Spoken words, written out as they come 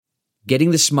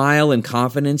Getting the smile and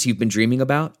confidence you've been dreaming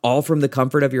about, all from the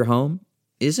comfort of your home,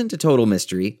 isn't a total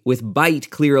mystery with Byte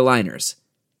clear aligners.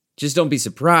 Just don't be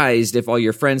surprised if all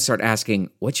your friends start asking,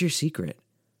 "What's your secret?"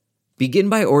 Begin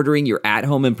by ordering your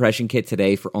at-home impression kit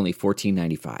today for only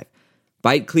 $14.95.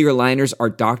 Byte clear aligners are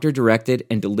doctor-directed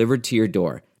and delivered to your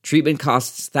door. Treatment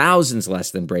costs thousands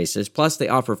less than braces, plus they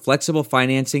offer flexible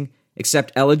financing,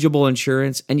 accept eligible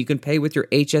insurance, and you can pay with your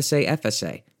HSA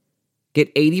FSA. Get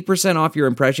 80% off your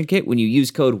impression kit when you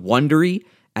use code WONDERY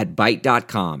at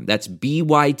Byte.com. That's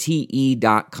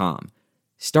BYTE.com.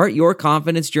 Start your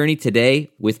confidence journey today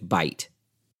with Byte.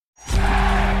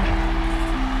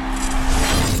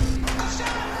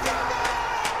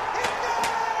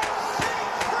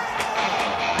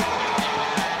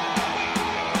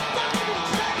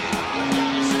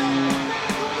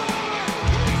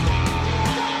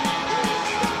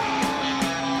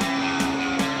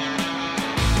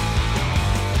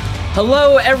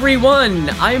 Hello, everyone.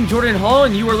 I am Jordan Hall,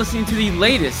 and you are listening to the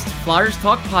latest Flyers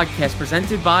Talk podcast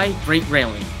presented by Great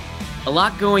Railing. A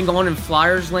lot going on in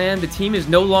Flyers land. The team is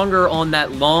no longer on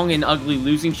that long and ugly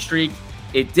losing streak.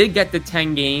 It did get to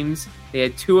 10 games. They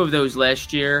had 2 of those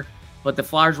last year, but the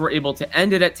Flyers were able to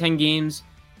end it at 10 games.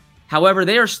 However,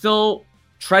 they are still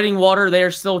treading water. They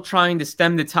are still trying to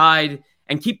stem the tide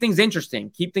and keep things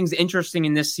interesting. Keep things interesting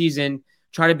in this season.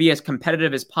 Try to be as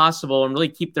competitive as possible and really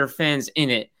keep their fans in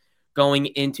it going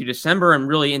into December and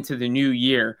really into the new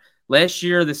year. Last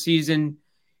year, the season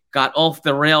got off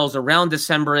the rails around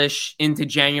December-ish into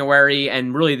January,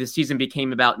 and really the season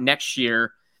became about next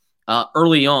year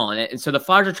early on. And so the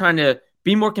Flyers are trying to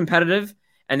be more competitive,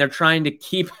 and they're trying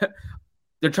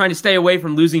to stay away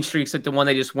from losing streaks like the one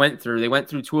they just went through. They went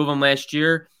through 2 of them last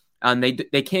year.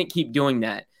 They can't keep doing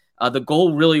that. The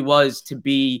goal really was to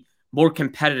be more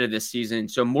competitive this season.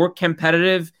 So more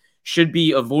competitive should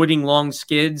be avoiding long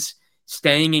skids,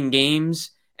 staying in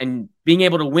games, and being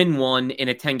able to win one in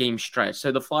a 10-game stretch.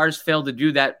 So the Flyers failed to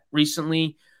do that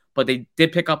recently, but they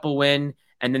did pick up a win,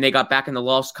 and then they got back in the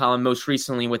loss column most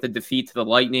recently with a defeat to the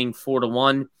Lightning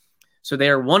 4-1. So they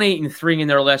are 1-8-3 in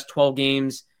their last 12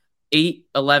 games,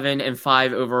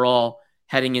 8-11-5 overall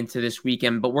heading into this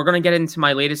weekend. But we're going to get into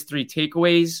my latest 3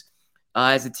 takeaways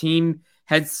as the team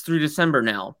heads through December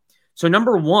now. So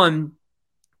number 1,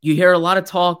 you hear a lot of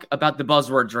talk about the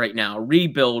buzzwords right now: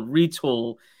 rebuild,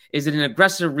 retool. Is it an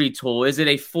aggressive retool? Is it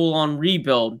a full-on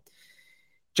rebuild?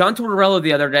 John Tortorella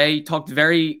the other day talked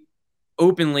very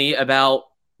openly about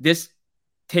this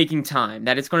taking time,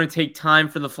 that it's going to take time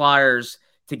for the Flyers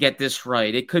to get this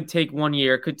right. It could take 1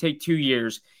 year, it could take 2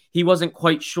 years. He wasn't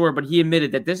quite sure, but he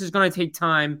admitted that this is going to take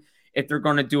time if they're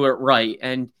going to do it right.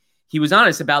 And he was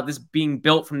honest about this being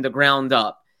built from the ground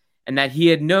up, and that he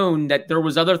had known that there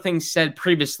was other things said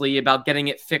previously about getting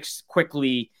it fixed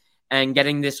quickly and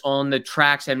getting this on the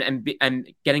tracks and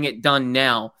getting it done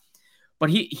now.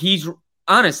 But he's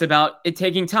honest about it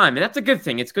taking time, and that's a good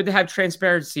thing. It's good to have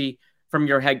transparency from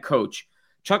your head coach.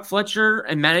 Chuck Fletcher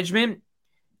and management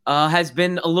has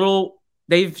been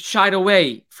they've shied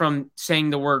away from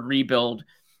saying the word rebuild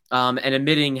and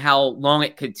admitting how long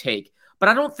it could take. But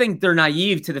I don't think they're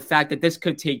naive to the fact that this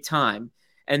could take time,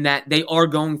 and that they are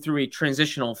going through a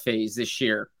transitional phase this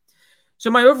year.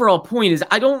 So my overall point is,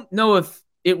 I don't know if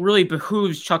it really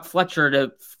behooves Chuck Fletcher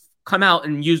to come out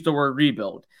and use the word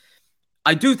rebuild.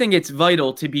 I do think it's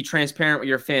vital to be transparent with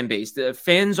your fan base. The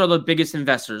fans are the biggest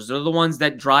investors. They're the ones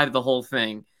that drive the whole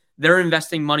thing. They're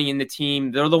investing money in the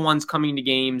team. They're the ones coming to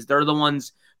games. They're the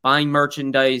ones buying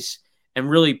merchandise and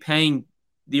really paying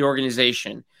the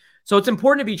organization. So it's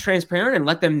important to be transparent and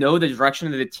let them know the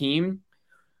direction of the team.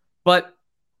 But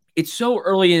it's so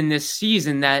early in this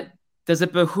season that does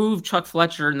it behoove Chuck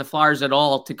Fletcher and the Flyers at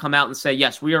all to come out and say,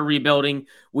 yes, we are rebuilding.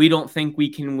 We don't think we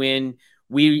can win.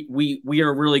 We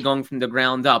are really going from the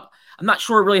ground up. I'm not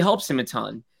sure it really helps him a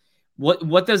ton.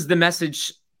 What does the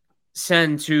message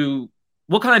send to –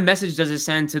 what kind of message does it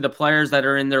send to the players that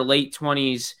are in their late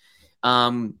 20s,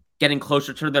 getting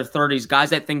closer to their 30s,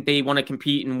 guys that think they want to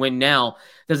compete and win now?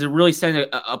 Does it really send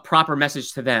a proper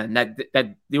message to them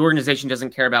that the organization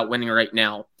doesn't care about winning right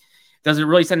now? Does it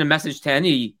really send a message to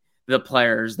any of the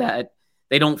players that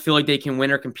they don't feel like they can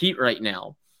win or compete right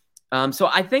now? So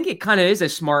I think it kind of is a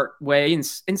smart way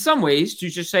in some ways to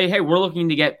just say, hey, we're looking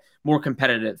to get more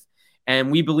competitive.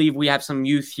 And we believe we have some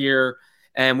youth here,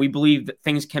 and we believe that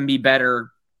things can be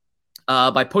better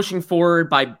by pushing forward,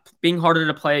 by being harder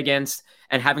to play against,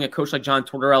 and having a coach like John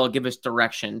Tortorella give us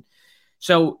direction.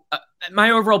 So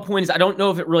my overall point is, I don't know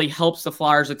if it really helps the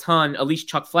Flyers a ton, at least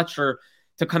Chuck Fletcher,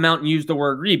 to come out and use the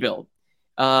word rebuild.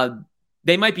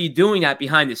 They might be doing that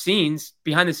behind the scenes.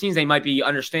 Behind the scenes, they might be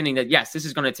understanding that, yes, this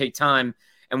is going to take time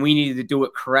and we need to do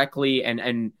it correctly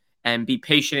and be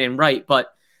patient and right.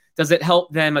 But does it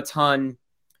help them a ton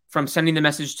from sending the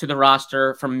message to the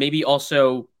roster, from maybe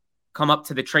also come up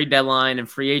to the trade deadline and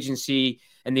free agency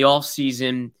and the off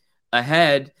season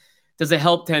ahead? Does it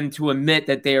help them to admit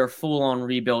that they are full on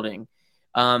rebuilding?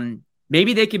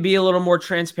 Maybe they could be a little more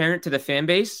transparent to the fan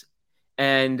base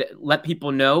and let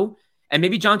people know. And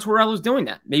maybe John Tortorella is doing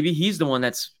that. Maybe he's the one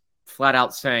that's flat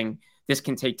out saying this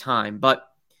can take time. But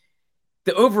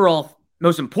the overall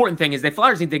most important thing is the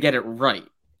Flyers need to get it right.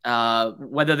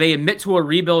 Whether they admit to a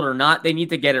rebuild or not, they need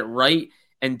to get it right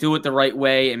and do it the right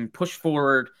way and push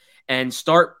forward and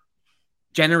start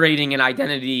generating an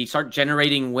identity, start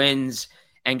generating wins,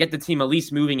 and get the team at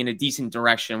least moving in a decent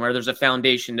direction where there's a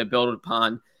foundation to build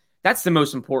upon. That's the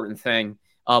most important thing,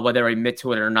 whether I admit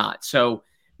to it or not. So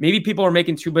maybe people are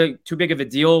making too big of a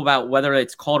deal about whether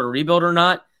it's called a rebuild or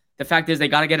not. The fact is they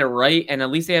got to get it right, and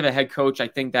at least they have a head coach, I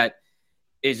think, that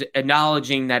is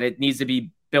acknowledging that it needs to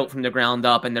be built from the ground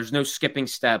up and there's no skipping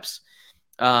steps.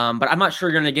 But I'm not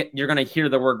sure you're going to hear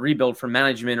the word rebuild from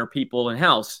management or people in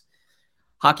house.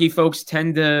 Hockey folks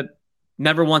tend to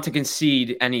never want to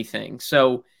concede anything.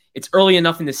 So it's early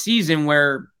enough in the season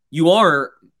where you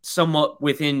are somewhat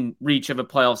within reach of a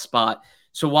playoff spot.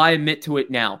 So why admit to it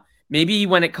now? Maybe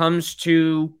when it comes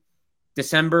to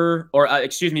December, or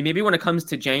maybe when it comes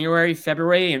to January,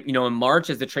 February, and in March,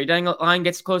 as the trade deadline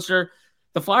gets closer,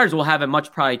 the Flyers will have a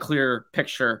much probably clearer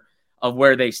picture of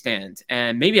where they stand.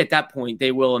 And maybe at that point,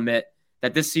 they will admit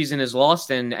that this season is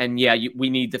lost and we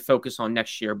need to focus on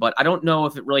next year. But I don't know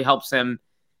if it really helps them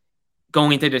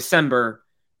going into December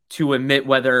to admit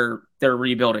whether they're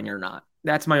rebuilding or not.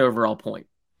 That's my overall point.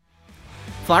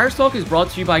 Flyers Talk is brought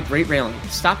to you by Great Railing.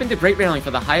 Stop into Great Railing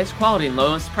for the highest quality and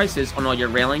lowest prices on all your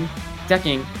railing,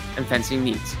 decking, and fencing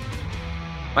needs.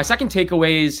 My second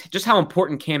takeaway is just how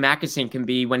important Cam Atkinson can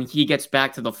be when he gets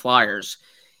back to the Flyers.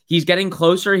 He's getting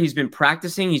closer. He's been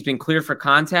practicing. He's been cleared for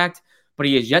contact, but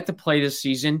he has yet to play this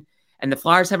season. And the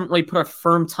Flyers haven't really put a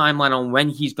firm timeline on when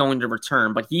he's going to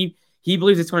return, but he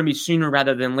believes it's going to be sooner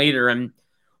rather than later. And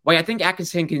why I think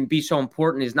Atkinson can be so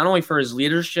important is not only for his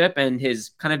leadership and his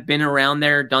kind of been around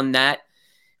there, done that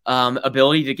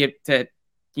ability to get to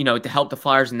help the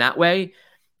Flyers in that way,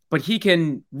 but he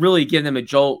can really give them a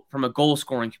jolt from a goal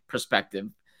scoring perspective.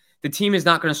 The team is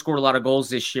not going to score a lot of goals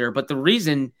this year, but the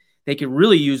reason they could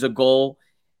really use a goal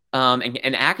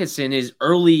and Atkinson is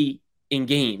early in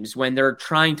games when they're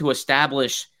trying to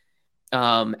establish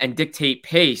and dictate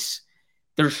pace.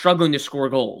 They're struggling to score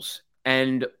goals.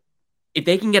 And if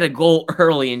they can get a goal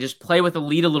early and just play with a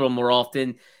lead a little more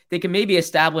often, they can maybe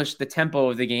establish the tempo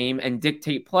of the game and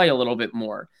dictate play a little bit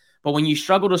more. But when you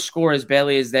struggle to score as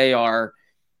badly as they are,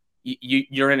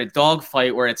 you're in a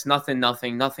dogfight where it's nothing,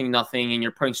 and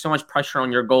you're putting so much pressure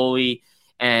on your goalie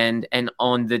and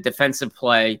on the defensive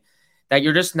play that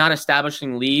you're just not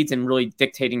establishing leads and really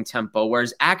dictating tempo.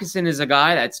 Whereas Atkinson is a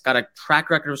guy that's got a track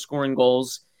record of scoring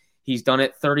goals. He's done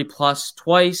it 30 plus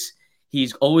twice.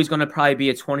 He's always going to probably be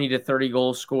a 20 to 30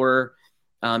 goal scorer.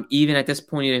 Even at this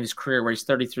point in his career where he's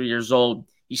 33 years old,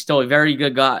 he's still a very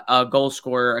good guy, goal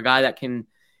scorer, a guy that can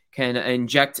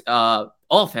inject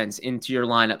offense into your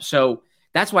lineup. So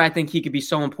that's why I think he could be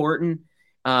so important,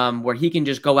 where he can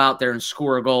just go out there and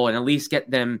score a goal and at least get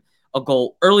them a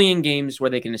goal early in games where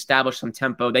they can establish some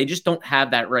tempo. They just don't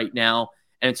have that right now,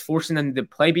 and it's forcing them to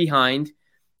play behind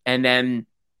and then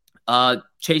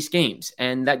chase games.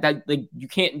 And that you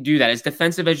can't do that. As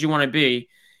defensive as you want to be,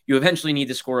 you eventually need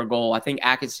to score a goal. I think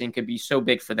Atkinson could be so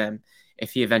big for them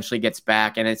if he eventually gets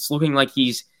back, and it's looking like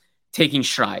he's taking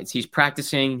strides. He's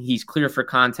practicing. He's clear for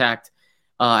contact.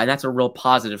 And that's a real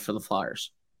positive for the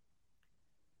Flyers.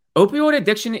 Opioid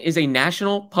addiction is a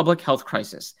national public health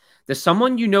crisis. The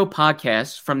Someone You Know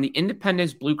podcast from the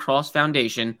Independence Blue Cross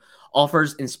Foundation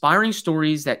offers inspiring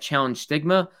stories that challenge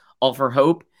stigma, offer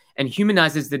hope, and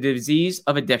humanizes the disease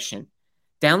of addiction.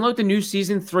 Download the new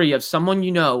season 3 of Someone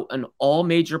You Know on all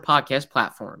major podcast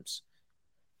platforms.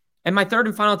 And my third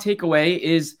and final takeaway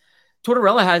is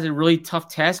Tortorella has a really tough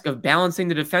task of balancing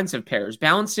the defensive pairs,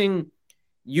 balancing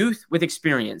youth with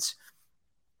experience.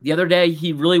 The other day,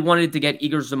 he really wanted to get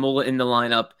Igor Zamula in the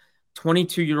lineup,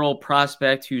 22-year-old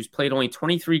prospect who's played only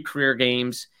 23 career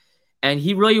games, and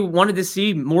he really wanted to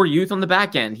see more youth on the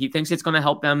back end. He thinks it's going to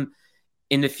help them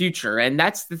in the future, and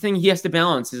that's the thing he has to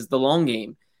balance is the long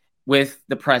game with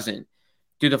the present.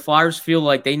 Do the Flyers feel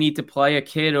like they need to play a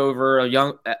kid over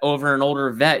an older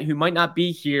vet who might not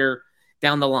be here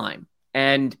down the line?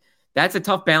 And that's a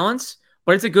tough balance,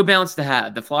 but it's a good balance to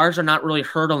have. The Flyers are not really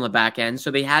hurt on the back end,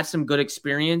 so they have some good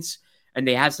experience, and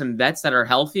they have some vets that are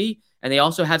healthy, and they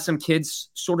also have some kids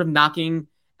sort of knocking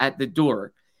at the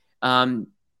door.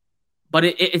 But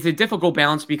it's a difficult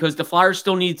balance because the Flyers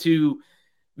still need to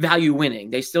value winning.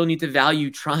 They still need to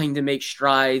value trying to make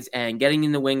strides and getting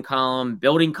in the win column,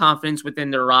 building confidence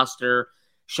within their roster,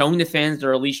 showing the fans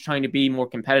they're at least trying to be more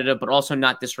competitive, but also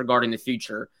not disregarding the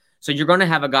future. So you're going to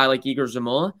have a guy like Igor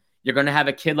Zamula. You're going to have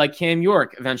a kid like Cam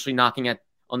York eventually knocking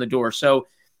on the door. So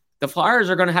the Flyers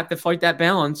are going to have to fight that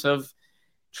balance of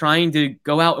trying to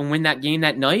go out and win that game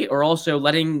that night, or also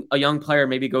letting a young player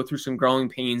maybe go through some growing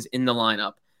pains in the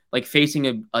lineup, like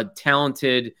facing a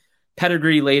talented,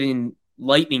 pedigree-laden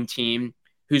Lightning team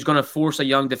who's going to force a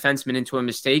young defenseman into a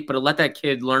mistake, but to let that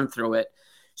kid learn through it.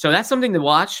 So that's something to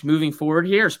watch moving forward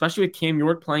here, especially with Cam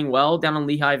York playing well down in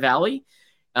Lehigh Valley.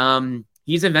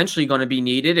 He's eventually going to be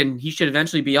needed, and he should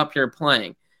eventually be up here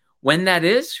playing. When that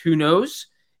is, who knows?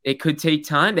 It could take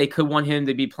time. They could want him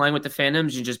to be playing with the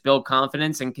Phantoms and just build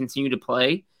confidence and continue to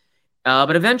play.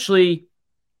 But eventually,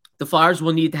 the Flyers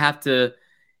will need to have to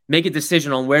make a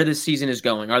decision on where this season is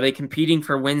going. Are they competing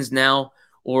for wins now,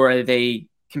 or are they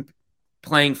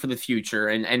playing for the future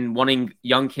and wanting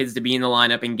young kids to be in the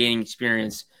lineup and gaining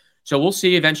experience? So we'll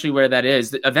see eventually where that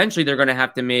is. Eventually, they're going to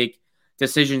have to make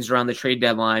decisions around the trade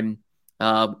deadline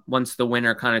once the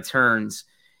winter kind of turns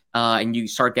and you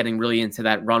start getting really into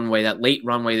that runway, that late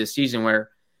runway this season where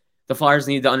the Flyers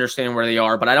need to understand where they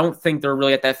are. But I don't think they're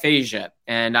really at that phase yet.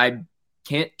 And I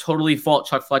can't totally fault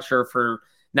Chuck Fletcher for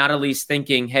not at least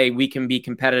thinking, hey, we can be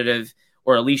competitive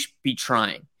or at least be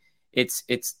trying. It's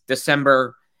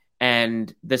December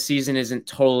and the season isn't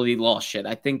totally lost yet.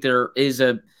 I think there is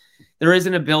an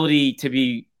ability to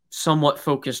be somewhat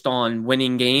focused on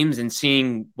winning games and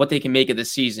seeing what they can make of the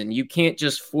season. You can't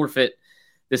just forfeit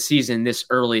the season this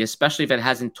early, especially if it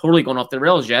hasn't totally gone off the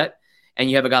rails yet. And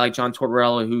you have a guy like John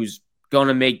Tortorella who's going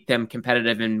to make them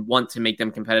competitive and want to make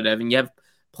them competitive. And you have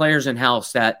players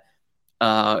in-house that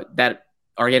are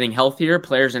getting healthier,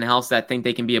 players in-house that think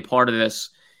they can be a part of this.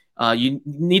 You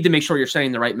need to make sure you're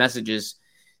sending the right messages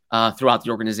throughout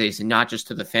the organization, not just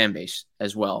to the fan base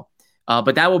as well.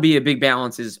 But that will be a big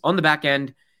balance is on the back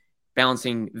end,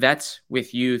 balancing vets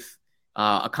with youth,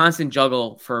 a constant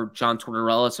juggle for John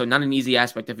Tortorella. So not an easy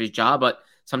aspect of his job, but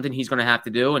something he's going to have to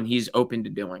do and he's open to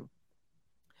doing.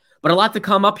 But a lot to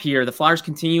come up here. The Flyers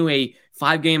continue a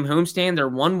 5-game homestand. They're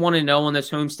 1-1-0 on this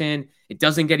homestand. It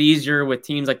doesn't get easier with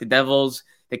teams like the Devils,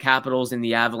 the Capitals, and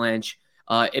the Avalanche.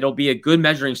 It'll be a good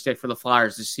measuring stick for the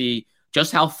Flyers to see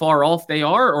just how far off they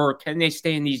are, or can they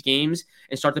stay in these games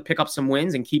and start to pick up some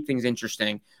wins and keep things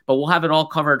interesting. But we'll have it all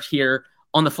covered here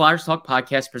on the Flyers Talk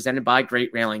podcast presented by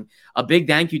Great Railing. A big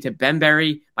thank you to Ben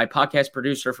Berry, my podcast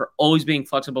producer, for always being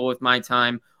flexible with my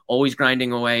time, always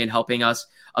grinding away and helping us.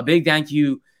 A big thank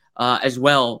you as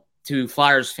well to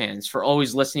Flyers fans for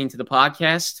always listening to the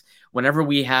podcast whenever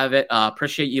we have it.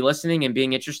 Appreciate you listening and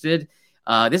being interested.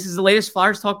 This is the latest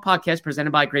Flyers Talk podcast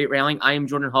presented by Great Railing. I am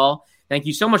Jordan Hall. Thank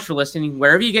you so much for listening.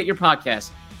 Wherever you get your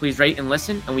podcast, please rate and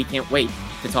listen, and we can't wait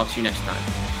to talk to you next time.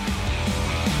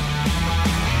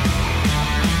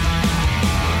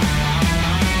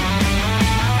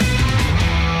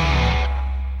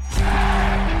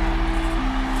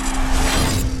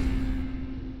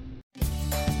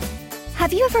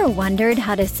 Have you ever wondered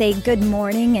how to say good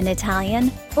morning in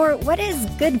Italian? Or what is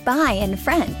goodbye in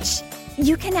French?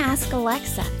 You can ask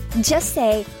Alexa. Just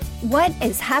say, what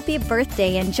is happy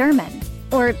birthday in German?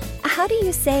 Or how do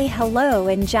you say hello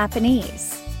in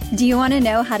Japanese? Do you want to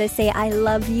know how to say I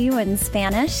love you in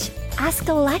Spanish? Ask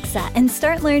Alexa and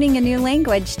start learning a new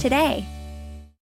language today.